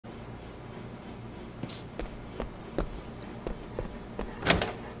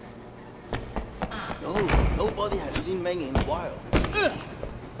No, nobody has seen Meng in a while.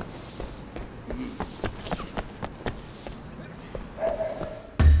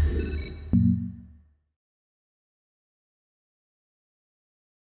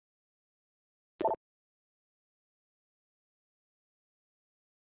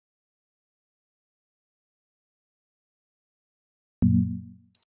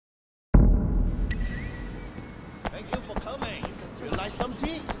 Thank you for coming. Do you like some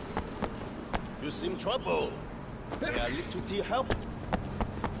tea? You seem troubled. May a little tea help?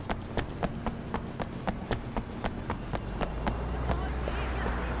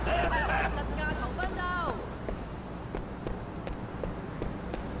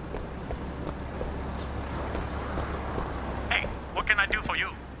 Hey, what can I do for you?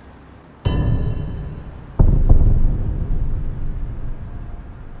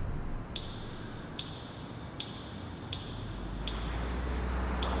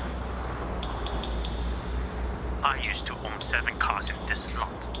 I used to own 7 cars in this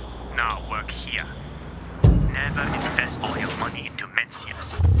lot. Now I work here. Never invest all your money into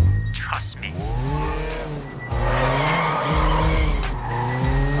Mencius. Trust me.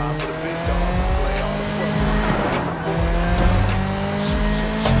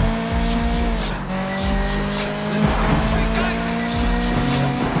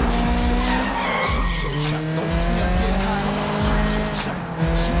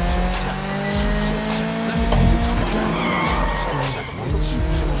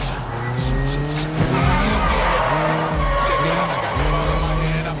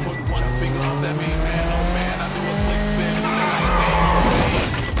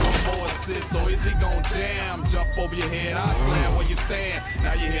 So is he gon' jam? Jump over your head, I slam where you stand.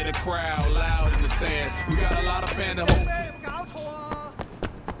 Now you hear the crowd loud in the stand. We got a lot of fans that hope.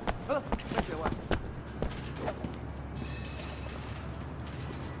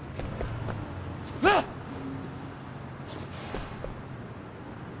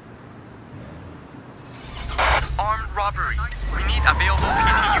 Armed robbery. We need available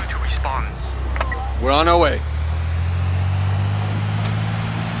PTU to respond. We're on our way.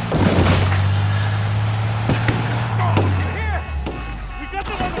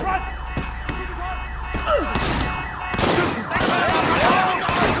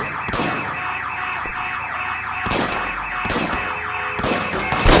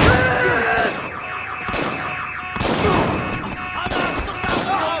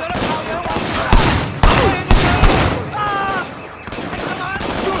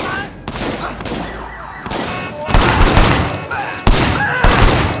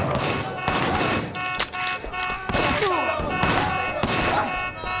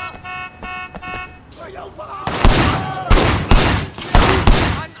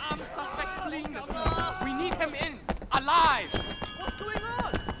 We need him in, alive! What's going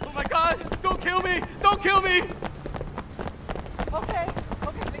on? Oh my god! Don't kill me! Don't kill me! Okay.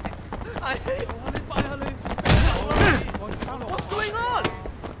 What's going on?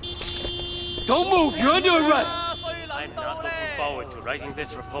 Don't move! You're under arrest! I'm not looking forward to writing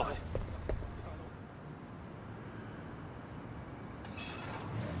this report.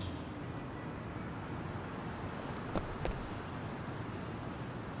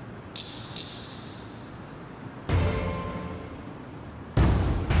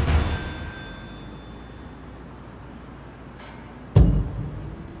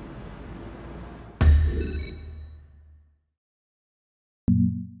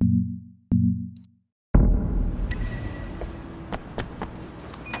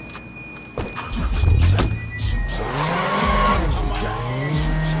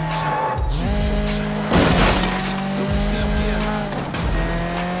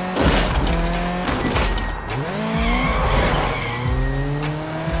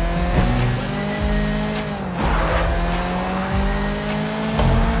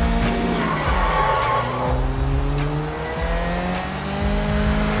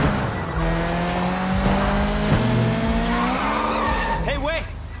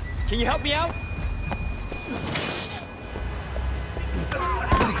 Can you help me out?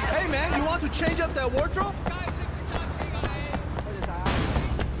 Hey man, you want to change up that wardrobe?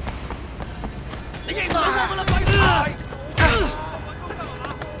 Hey,